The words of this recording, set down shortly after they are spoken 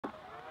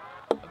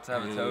Let's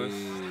have a toast.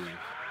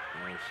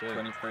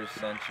 21st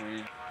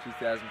century,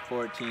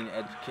 2014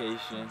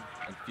 education,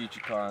 and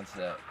future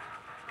concept.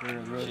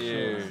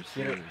 Cheers.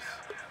 Cheers.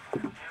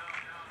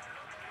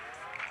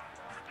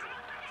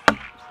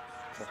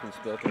 Fucking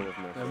spilled all of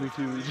my Me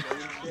too.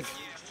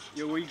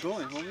 Yo, where you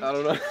going, homie? I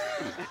don't know.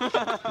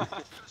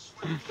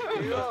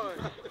 Where you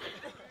going?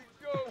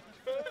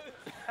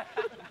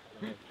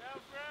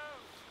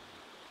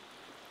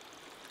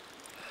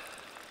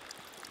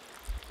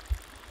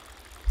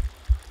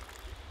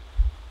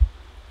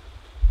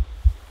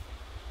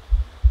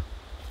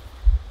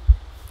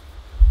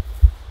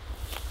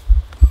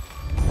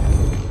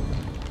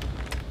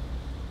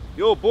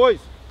 Yo, boys,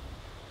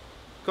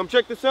 come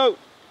check this out.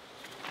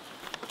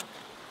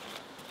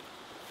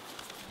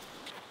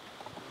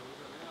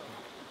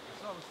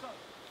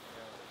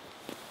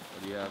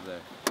 What do you have there?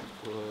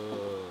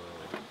 Whoa.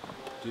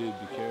 Dude,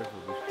 be careful.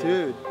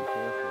 Dude. Be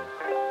careful.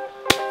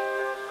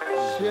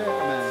 Shit,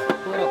 man.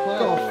 What the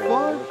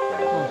fuck?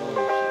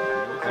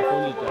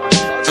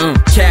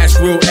 Cash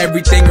rule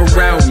everything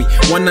around me.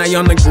 One eye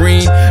on the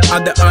green,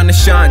 other on the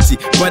shanty.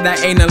 But I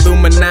ain't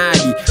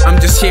Illuminati,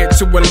 I'm just here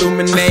to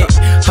illuminate.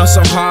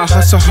 Hustle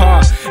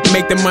hard,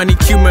 make the money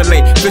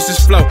accumulate. Fishes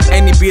flow,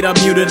 any beat I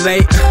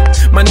mutilate.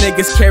 My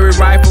niggas carry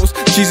rifles,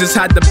 Jesus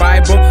had the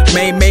Bible.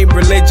 Made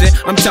religion,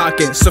 I'm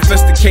talking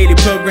sophisticated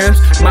pilgrims.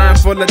 Mind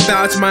full of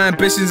thoughts, my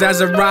ambitions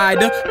as a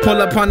rider.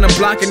 Pull up on the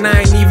block and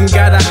I ain't even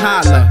gotta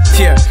holler.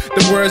 Yeah,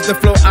 the words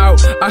that flow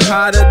out are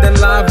hotter than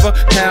lava.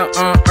 Hell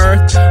on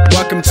earth,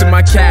 welcome to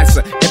my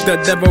castle. If the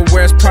devil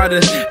wears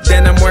Prada,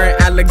 then I'm wearing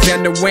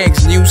Alexander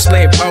Wang's new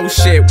slave. Oh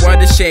shit,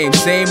 what a shame,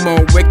 same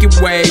old wicked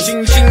ways.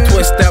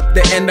 Twist up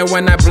the ender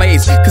when I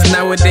blaze, cause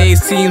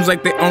nowadays seems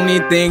like the only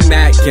thing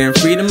that can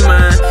free the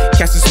mind,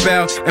 cast a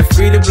spell and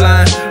free the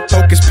blind.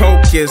 Hocus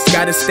pocus,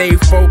 gotta stay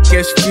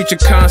focused. Future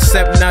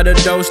concept, now the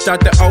doors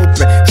start to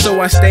open, so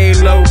I stay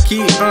low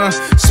key,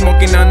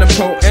 smoking on the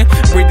potent,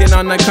 breathing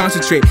on the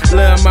concentrate.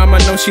 Little mama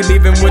know she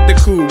leaving with the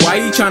cool. Why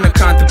you tryna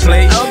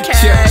contemplate?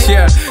 Okay.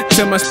 Yeah,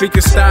 till my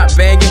speakers stop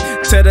banging,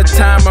 till the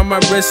time on my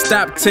wrist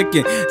stop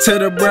ticking, till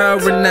the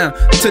world renowned,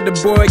 till the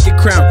boy get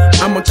crowned.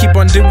 I'ma keep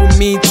on doing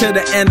me till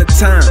the end of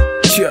time.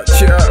 Chill.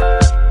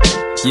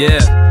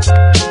 Yeah.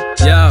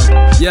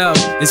 Yo,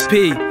 it's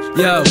P.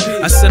 Yo,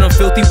 I said I'm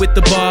filthy with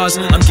the bars.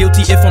 I'm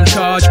guilty if I'm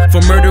charged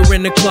for murder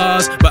in the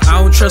clause, but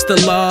I don't trust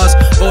the laws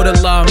or the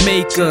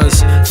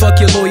lawmakers. Fuck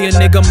your lawyer,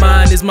 nigga,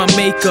 mine is my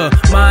maker.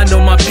 Mine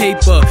on my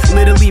paper,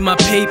 literally my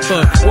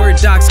paper. Word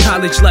docs,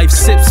 college life,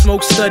 sip,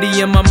 smoke, study,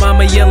 and my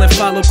mama yelling,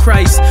 follow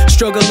Christ.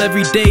 Struggle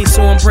every day,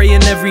 so I'm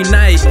praying every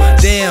night.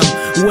 Damn,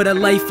 what a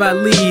life I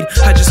lead.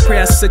 I just pray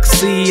I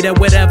succeed at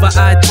whatever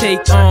I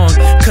take on.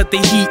 Cut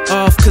the heat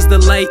off, cause the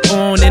light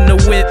on in the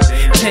whip.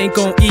 Tank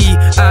on E,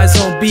 eyes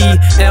on B,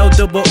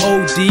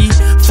 L-double-O-D.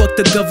 Fuck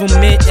the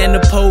government and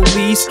the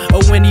police,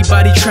 or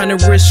anybody trying to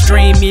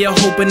restrain me. I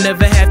hope I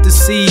never have to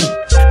see.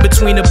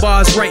 Between the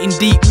bars, writing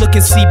deep, look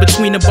and see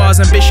between the bars.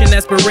 Ambition,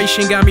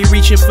 aspiration got me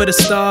reaching for the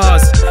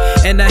stars.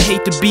 And I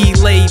hate to be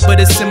late, but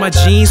it's in my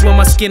jeans, with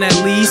my skin at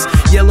least.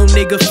 Yellow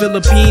nigga,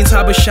 Philippines,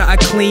 Habasha, I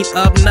clean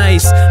up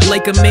nice.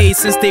 Like a maid,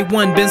 since day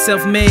one, been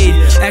self-made.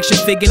 Action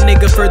figure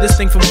nigga, furthest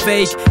thing from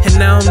fake. And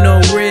now I'm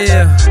no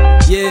real.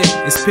 Yeah,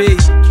 it's P.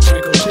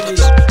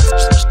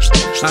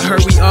 I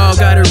heard we all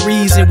got a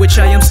reason, which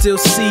I am still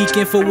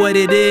seeking for what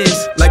it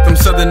is. Like them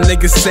southern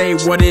niggas say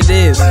what it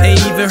is.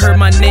 Ain't even heard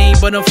my name,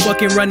 but I'm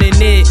fucking running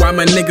it. Why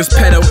my niggas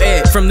pedal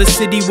it? From the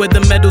city where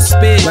the metal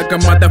spit. Like a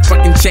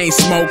motherfucking chain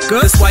smoker.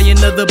 That's why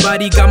another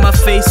body got my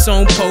face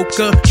on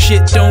poker.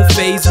 Shit don't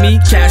faze me.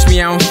 Cash me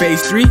out on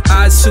phase 3.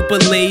 Eyes super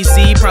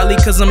lazy, probably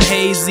cause I'm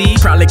hazy.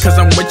 Probably cause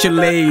I'm with your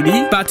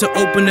lady. About to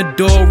open the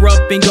door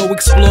up and go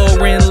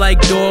exploring like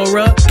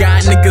Dora.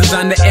 Got niggas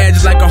on the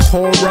edge like a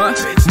horror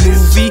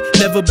movie.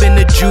 Never been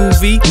to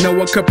juvie.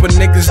 Know a couple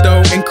niggas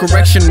though in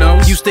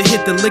correctionals. Used to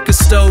hit the liquor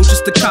store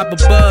just to cop a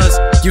buzz.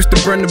 Used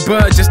to burn the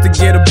bud just to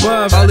get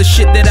above all the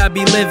shit that I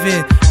be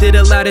living. Did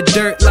a lot of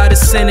dirt, lot of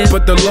sinning,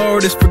 but the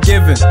Lord is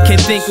forgiven. Can't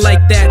think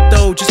like that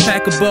though, just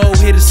pack a bow,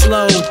 hit it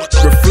slow.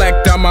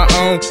 Reflect on my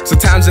own,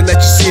 sometimes I let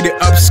you see the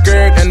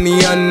upskirt and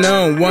the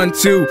unknown. 1,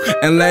 2,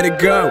 and let it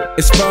go.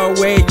 It's far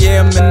away, yeah,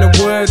 I'm in the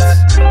woods.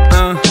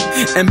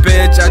 And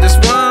bitch, I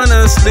just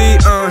wanna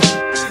sleep,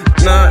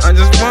 nah, I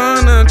just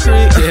wanna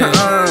creep,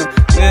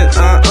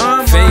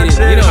 Faded,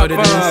 you know what it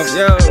is.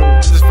 Yo,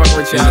 just fuck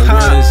with you.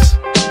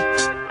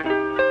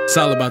 It's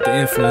all about the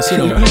influence, you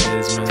know what it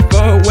is, man.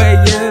 Far away,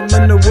 yeah,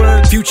 I'm in the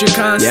woods. Future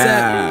concept.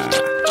 Yeah.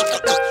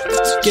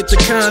 Get the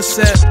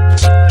concept.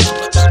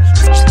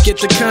 Get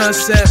the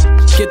concept.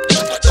 Get the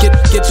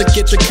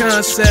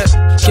concept.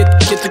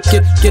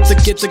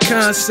 Get the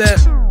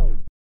concept.